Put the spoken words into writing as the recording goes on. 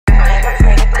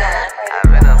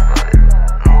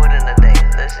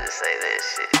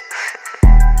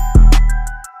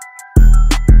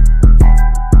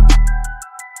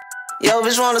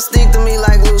Bitch wanna stick to me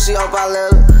like glue, she hope I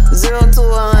let her. 0 to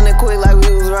 100 quick like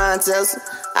we was Ryan Tesla.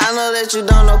 I know that you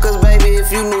don't know, cause baby, if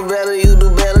you knew better, you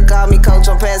do better. Call me coach,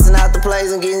 I'm passing out the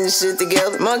plays and getting this shit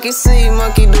together. Monkey see,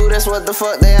 monkey do, that's what the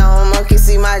fuck they on. Monkey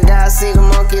see my guys, see the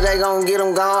monkey, they gon' get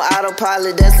them gone.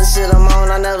 Autopilot, that's the shit I'm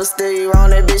on. I never steer you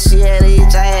wrong, that bitch, she had a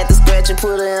itch. I had to scratch and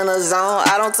put her in a zone.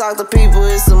 I don't talk to people,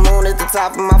 it's the moon at the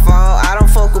top of my phone. I don't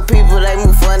fuck with people, they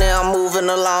move funny, I'm moving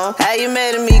along. How you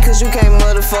mad at me, cause you can't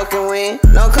motherfucking win?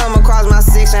 Don't come across my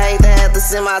section, hate to have to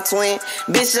send my twin.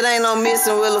 Bitch, it ain't no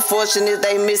missing, Wheel of Fortune. If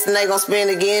they missing, they gon' spend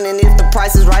again. And if the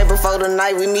price is right before the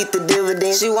night, we meet the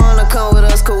dividend. She wanna come with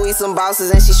us, cause we some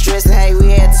bosses and she stressing. Hey, we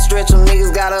had to stretch them,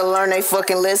 niggas gotta learn they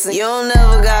fucking lesson. You don't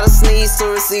never gotta sneeze to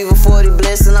receive a 40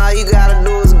 blessing. All you gotta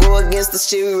do is go against the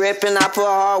shit we reppin'. I put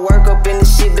hard work up in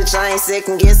this shit, bitch, I ain't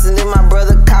second guessing. If my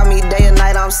brother call me day or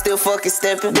night, I'm still fucking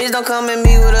steppin'. Bitch, don't come and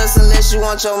meet with us unless you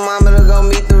want your mama to go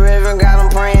meet the reverend. Got them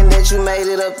praying that you made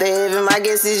it up to heaven. My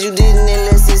guess is you didn't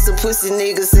unless it's a pussy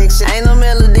nigga section. Ain't no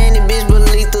melody in it, bitch, but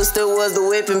lethal still was the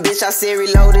weapon. Bitch, I said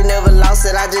reloaded, never lost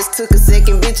it, I just took a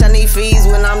second. Bitch, I need fees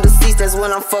when I'm deceased, that's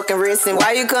when I'm fucking resting.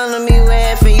 Why you come to me with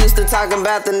half and used to talking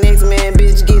about the next man?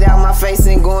 Bitch, get out my face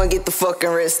and go and get the fucking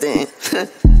rest in.